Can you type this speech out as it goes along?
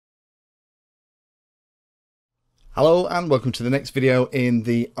Hello and welcome to the next video in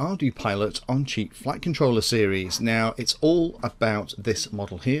the Ardupilot on-chip flight controller series. Now it's all about this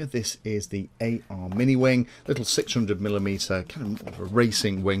model here. This is the AR mini wing, little 600mm kind of more of a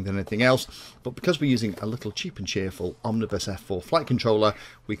racing wing than anything else, but because we're using a little cheap and cheerful Omnibus F4 flight controller,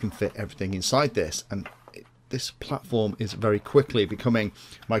 we can fit everything inside this. And this platform is very quickly becoming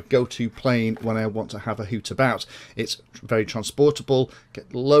my go-to plane when I want to have a hoot about. It's very transportable,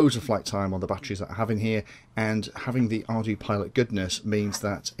 get loads of flight time on the batteries that I have in here, and having the Ardupilot goodness means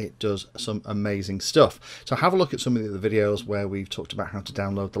that it does some amazing stuff. So have a look at some of the other videos where we've talked about how to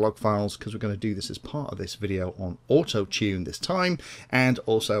download the log files, because we're going to do this as part of this video on Autotune this time, and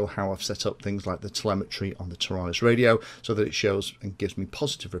also how I've set up things like the telemetry on the Taranis radio so that it shows and gives me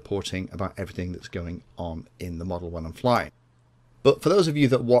positive reporting about everything that's going on in the model when I'm flying. But for those of you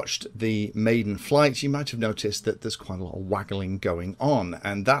that watched the maiden flight, you might have noticed that there's quite a lot of waggling going on,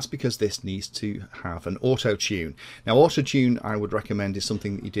 and that's because this needs to have an auto tune. Now auto-tune, I would recommend, is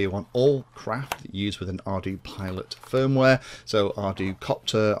something that you do on all craft that you use with an Ardupilot firmware. So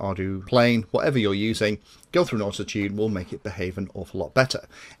Arducopter, Arduplane, whatever you're using, go through an auto-tune will make it behave an awful lot better.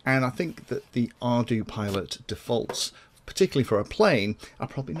 And I think that the Ardupilot defaults, particularly for a plane, are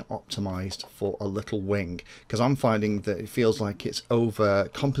probably not optimized for a little wing, because I'm finding that it feels like it's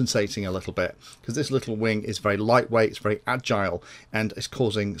overcompensating a little bit, because this little wing is very lightweight, it's very agile, and it's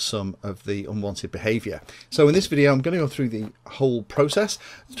causing some of the unwanted behavior. So in this video I'm going to go through the whole process,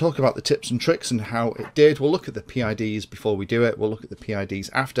 talk about the tips and tricks and how it did. We'll look at the PIDs before we do it, we'll look at the PIDs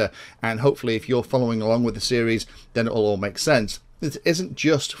after, and hopefully if you're following along with the series then it'll all make sense. It isn't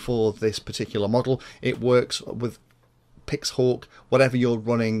just for this particular model, it works with Pixhawk, whatever you're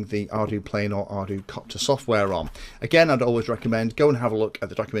running the Arduplane or Arducopter software on. Again, I'd always recommend go and have a look at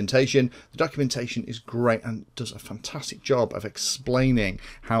the documentation. The documentation is great and does a fantastic job of explaining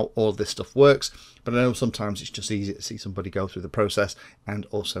how all this stuff works, but I know sometimes it's just easy to see somebody go through the process and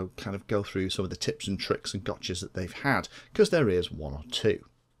also kind of go through some of the tips and tricks and gotchas that they've had, because there is one or two.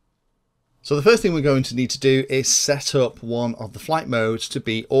 So the first thing we're going to need to do is set up one of the flight modes to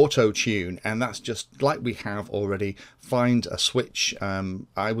be auto tune, and that's just like we have already. Find a switch.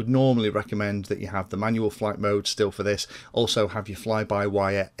 I would normally recommend that you have the manual flight mode still for this, also have your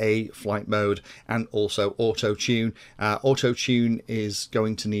fly-by-wire A flight mode, and also auto tune. Auto tune is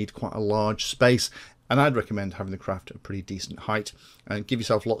going to need quite a large space, and I'd recommend having the craft at a pretty decent height and give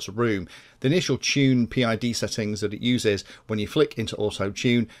yourself lots of room. The initial tune PID settings that it uses when you flick into auto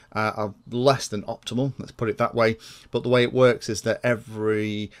tune are less than optimal, let's put it that way, but the way it works is that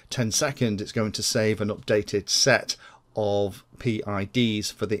every 10 seconds it's going to save an updated set of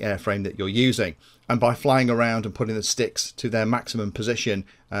PIDs for the airframe that you're using. And by flying around and putting the sticks to their maximum position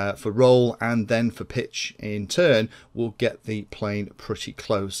for roll and then for pitch in turn, we'll get the plane pretty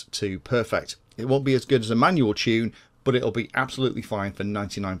close to perfect. It won't be as good as a manual tune, but it'll be absolutely fine for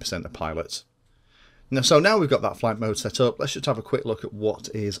 99% of pilots. Now we've got that flight mode set up, let's just have a quick look at what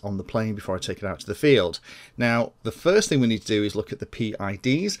is on the plane before I take it out to the field. Now, the first thing we need to do is look at the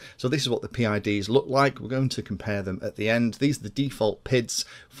PIDs. So this is what the PIDs look like. We're going to compare them at the end. These are the default PIDs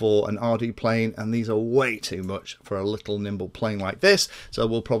for an Arduplane, and these are way too much for a little nimble plane like this. So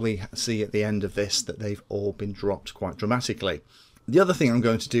we'll probably see at the end of this that they've all been dropped quite dramatically. The other thing I'm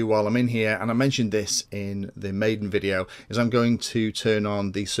going to do while I'm in here, and I mentioned this in the maiden video, is I'm going to turn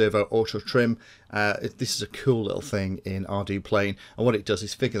on the servo auto trim. This is a cool little thing in Arduplane, and what it does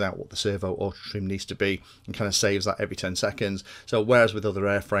is figure out what the servo auto trim needs to be and kind of saves that every 10 seconds. So whereas with other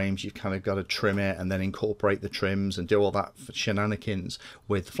airframes you've kind of got to trim it and then incorporate the trims and do all that for shenanigans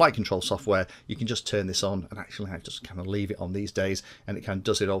with flight control software, you can just turn this on, and actually I just kind of leave it on these days and it kind of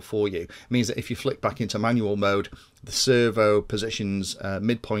does it all for you. It means that if you flick back into manual mode, the servo positions,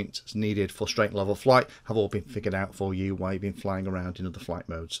 midpoints needed for straight level flight have all been figured out for you while you've been flying around in other flight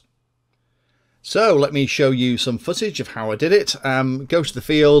modes. So let me show you some footage of how I did it. Go to the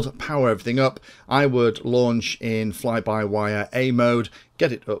field, power everything up. I would launch in fly-by-wire A mode,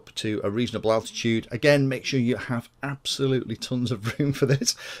 get it up to a reasonable altitude. Again, make sure you have absolutely tons of room for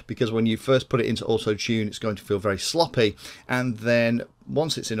this, because when you first put it into auto tune it's going to feel very sloppy, and then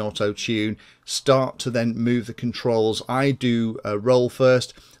once it's in auto tune, start to then move the controls. I do a roll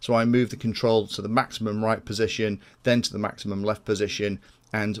first, so I move the control to the maximum right position, then to the maximum left position,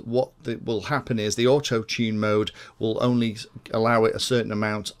 and what will happen is the auto tune mode will only allow it a certain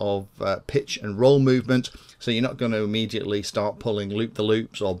amount of pitch and roll movement, so you're not going to immediately start pulling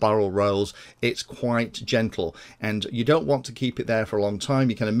loop-the-loops or barrel rolls. It's quite gentle, and you don't want to keep it there for a long time.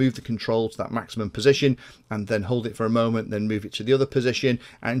 You kind of move the control to that maximum position and then hold it for a moment, then move it to the other position,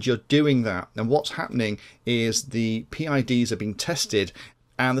 and you're doing that. And what's happening is the PIDs are being tested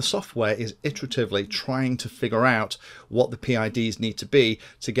And the software is iteratively trying to figure out what the PIDs need to be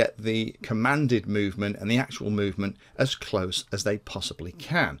to get the commanded movement and the actual movement as close as they possibly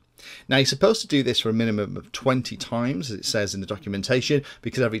can. Now, you're supposed to do this for a minimum of 20 times, as it says in the documentation,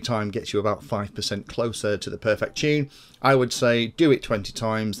 because every time gets you about 5% closer to the perfect tune. I would say do it 20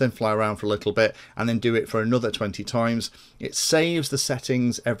 times, then fly around for a little bit, and then do it for another 20 times. It saves the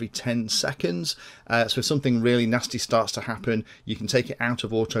settings every 10 seconds, so if something really nasty starts to happen, you can take it out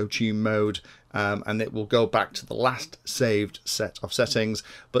of auto-tune mode, and it will go back to the last saved set of settings.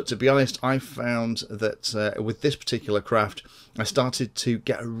 But to be honest, I found that with this particular craft, I started to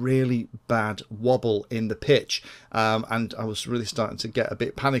get a really bad wobble in the pitch, and I was really starting to get a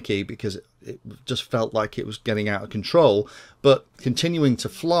bit panicky because it just felt like it was getting out of control. But continuing to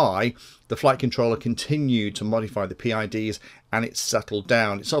fly, the flight controller continued to modify the PIDs, and it's settled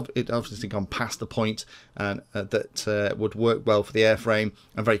down. It obviously gone past the point that would work well for the airframe,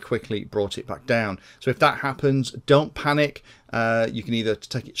 and very quickly brought it back down. So if that happens, don't panic. You can either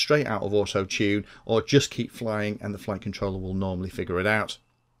take it straight out of auto tune or just keep flying, and the flight controller will normally figure it out.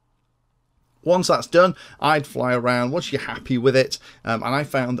 Once that's done, I'd fly around once you're happy with it, and I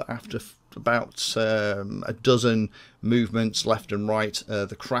found that after about a dozen movements left and right,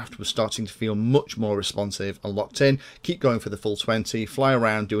 the craft was starting to feel much more responsive and locked in. Keep going for the full 20, fly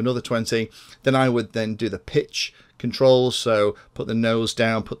around, do another 20, then I would then do the pitch controls, so put the nose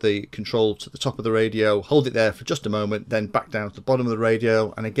down, put the control to the top of the radio, hold it there for just a moment, then back down to the bottom of the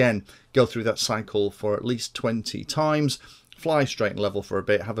radio, and again go through that cycle for at least 20 times. Fly straight and level for a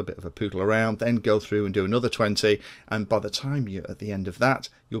bit, have a bit of a poodle around, then go through and do another 20, and by the time you're at the end of that,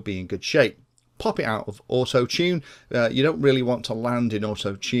 you'll be in good shape. Pop it out of auto tune. You don't really want to land in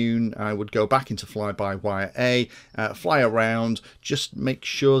auto tune. I would go back into fly-by-wire A, fly around, just make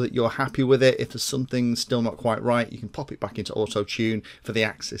sure that you're happy with it. If there's something still not quite right, you can pop it back into auto tune for the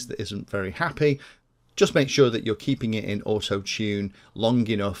axis that isn't very happy. Just make sure that you're keeping it in auto tune long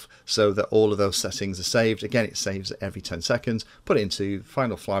enough so that all of those settings are saved. Again, it saves it every 10 seconds. Put it into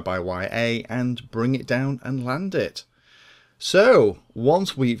final fly-by-wire A and bring it down and land it. So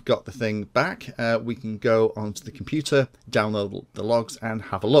once we've got the thing back, we can go onto the computer, download the logs and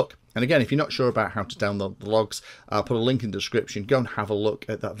have a look. And again, if you're not sure about how to download the logs, I'll put a link in the description. Go and have a look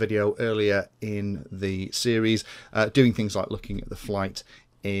at that video earlier in the series. Doing things like looking at the flight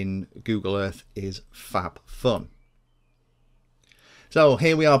in Google Earth is fab fun. So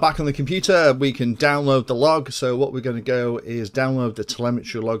here we are back on the computer. We can download the log. So what we're going to go is download the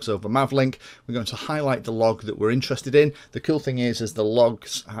telemetry logs over Mavlink. We're going to highlight the log that we're interested in. The cool thing is the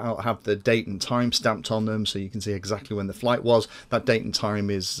logs have the date and time stamped on them, so you can see exactly when the flight was. That date and time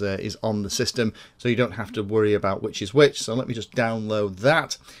is on the system, so you don't have to worry about which is which. So let me just download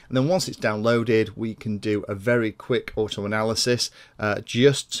that, and then once it's downloaded, we can do a very quick auto analysis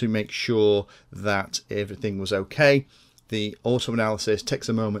just to make sure that everything was okay. The auto analysis takes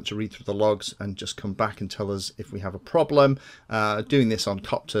a moment to read through the logs and just come back and tell us if we have a problem. Doing this on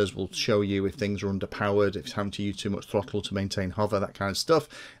copters will show you if things are underpowered, if it's having to use too much throttle to maintain hover, that kind of stuff.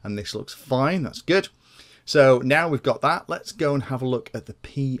 And this looks fine, that's good. So now we've got that, let's go and have a look at the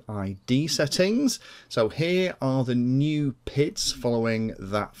PID settings. So here are the new PIDs following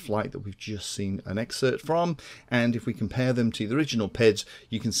that flight that we've just seen an excerpt from. And if we compare them to the original PIDs,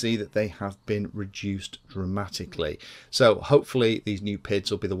 you can see that they have been reduced dramatically. So hopefully these new PIDs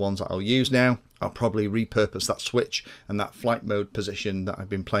will be the ones that I'll use now. I'll probably repurpose that switch and that flight mode position that I've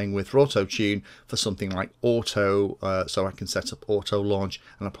been playing with for auto tune for something like auto, so I can set up auto launch,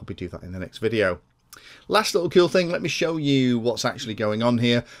 and I'll probably do that in the next video. Last little cool thing, let me show you what's actually going on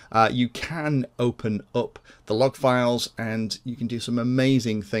here. You can open up the log files and you can do some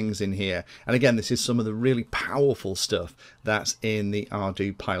amazing things in here. And again, this is some of the really powerful stuff that's in the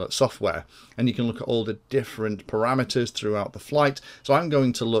Ardupilot software. And you can look at all the different parameters throughout the flight. So I'm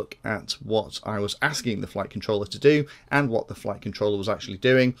going to look at what I was asking the flight controller to do and what the flight controller was actually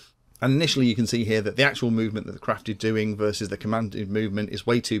doing. And initially you can see here that the actual movement that the craft is doing versus the commanded movement is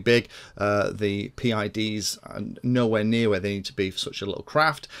way too big. The PIDs are nowhere near where they need to be for such a little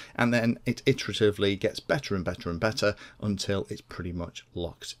craft. And then it iteratively gets better and better and better until it's pretty much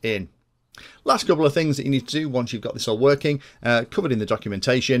locked in. Last couple of things that you need to do once you've got this all working, covered in the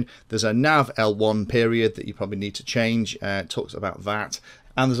documentation. There's a nav L1 period that you probably need to change. It talks about that.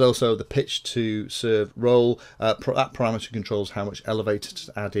 And there's also the pitch to serve roll. That parameter controls how much elevator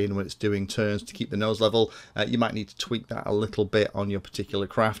to add in when it's doing turns to keep the nose level. You might need to tweak that a little bit on your particular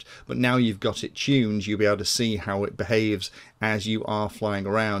craft, but now you've got it tuned, you'll be able to see how it behaves as you are flying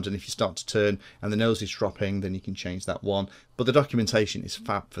around. And if you start to turn and the nose is dropping, then you can change that one. But the documentation is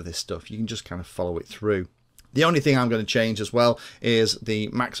fab for this stuff. You can just kind of follow it through. The only thing I'm going to change as well is the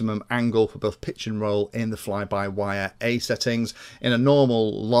maximum angle for both pitch and roll in the fly-by-wire A settings. In a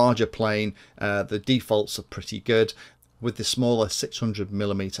normal larger plane, the defaults are pretty good. With the smaller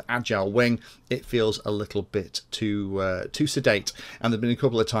 600mm agile wing, it feels a little bit too sedate. And there've been a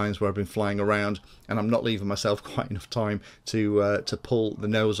couple of times where I've been flying around and I'm not leaving myself quite enough time to pull the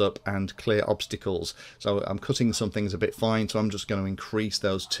nose up and clear obstacles. So I'm cutting some things a bit fine, so I'm just going to increase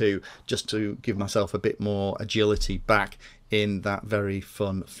those two just to give myself a bit more agility back in that very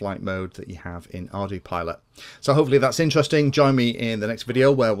fun flight mode that you have in Ardupilot. So hopefully that's interesting. Join me in the next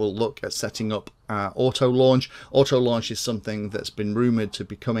video where we'll look at setting up auto launch. Auto launch is something that's been rumored to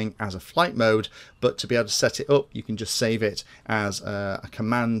be coming as a flight mode, but to be able to set it up, you can just save it as a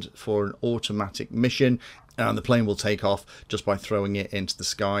command for an automatic mission, and the plane will take off just by throwing it into the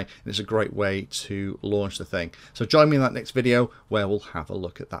sky. And it's a great way to launch the thing. So join me in that next video where we'll have a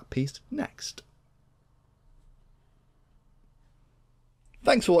look at that piece next.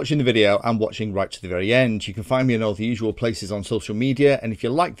 Thanks for watching the video and watching right to the very end. You can find me in all the usual places on social media, and if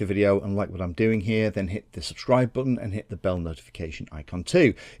you like the video and like what I'm doing here, then hit the subscribe button and hit the bell notification icon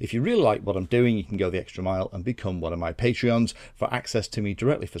too. If you really like what I'm doing, you can go the extra mile and become one of my Patreons for access to me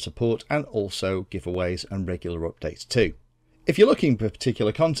directly for support, and also giveaways and regular updates too. If you're looking for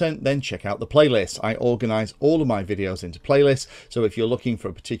particular content, then check out the playlist. I organise all of my videos into playlists, so if you're looking for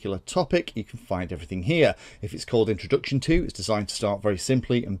a particular topic, you can find everything here. If it's called Introduction To, it's designed to start very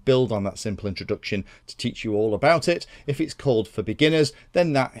simply and build on that simple introduction to teach you all about it. If it's called For Beginners,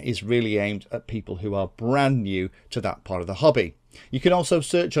 then that is really aimed at people who are brand new to that part of the hobby. You can also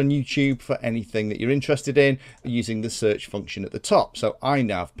search on YouTube for anything that you're interested in using the search function at the top. So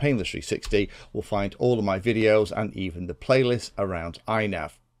iNav Painless 360 will find all of my videos and even the playlists around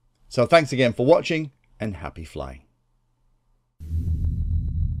iNav. So thanks again for watching and happy flying.